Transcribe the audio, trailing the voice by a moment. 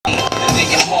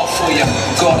for you.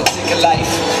 Gotta take a life,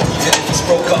 even if it's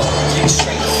broke up. Keep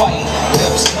straight fighting,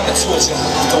 whatever's coming towards you.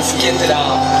 Don't forget that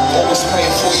I'm always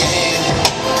praying for you.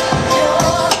 You're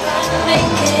gonna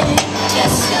make it.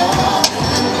 Yes, you're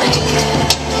gonna make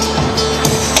it.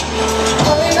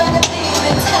 Worry about the things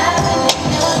that's happening in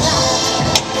your life.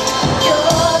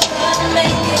 You're gonna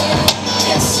make it.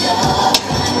 Yes, you're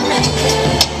gonna make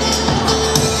it.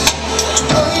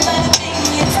 Worry about the things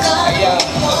that's gonna be alright.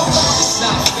 It's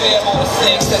not fair, all the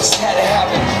things that just had to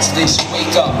happen. Today should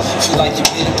wake up, feel like you've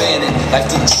been abandoned. Life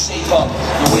didn't shape up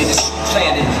the way that you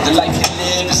planned it. The life you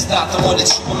live is not the one that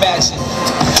you imagined.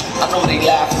 I know they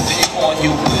laugh and pick on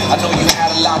you. I know you had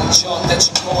a lot of junk that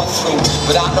you're going through,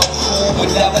 but I know who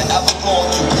would never ever wrong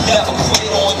you, never quit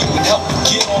on you and help you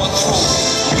get on through.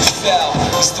 When you fell,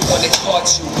 he's the one that caught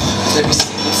you. Every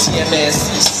single TMS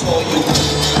saw you.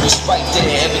 He was right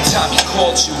there every time he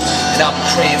called you, and I'm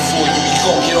praying for you. You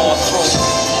gon' get on through.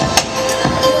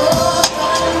 You're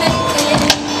gonna make it.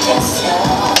 Yes, you're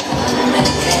gonna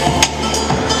make it.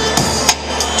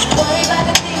 Worry about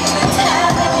the things that's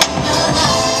happening in your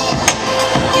life.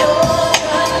 You're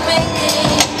gonna make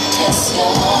it. Yes, you're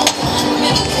gonna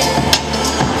make it.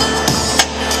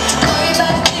 Worry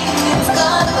about the things that's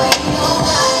gonna be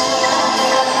alright.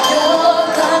 You're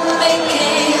gonna make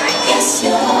it. Yes,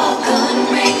 you're gonna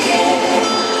make it.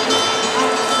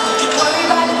 Worry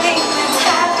about the things that's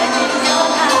happening in your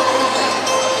life.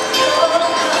 You're gonna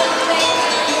make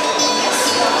it. Yes,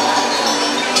 you're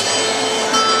gonna make it.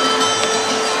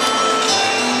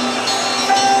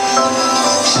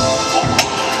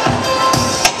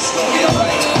 It's gonna be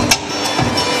alright.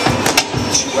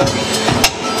 Don't you worry.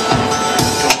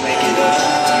 Don't make it up.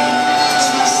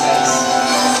 Success.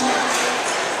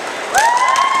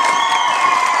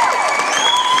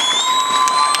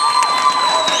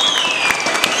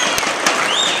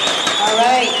 All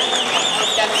right.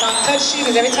 That song touched you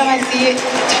because every time I see it,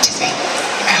 it touches me.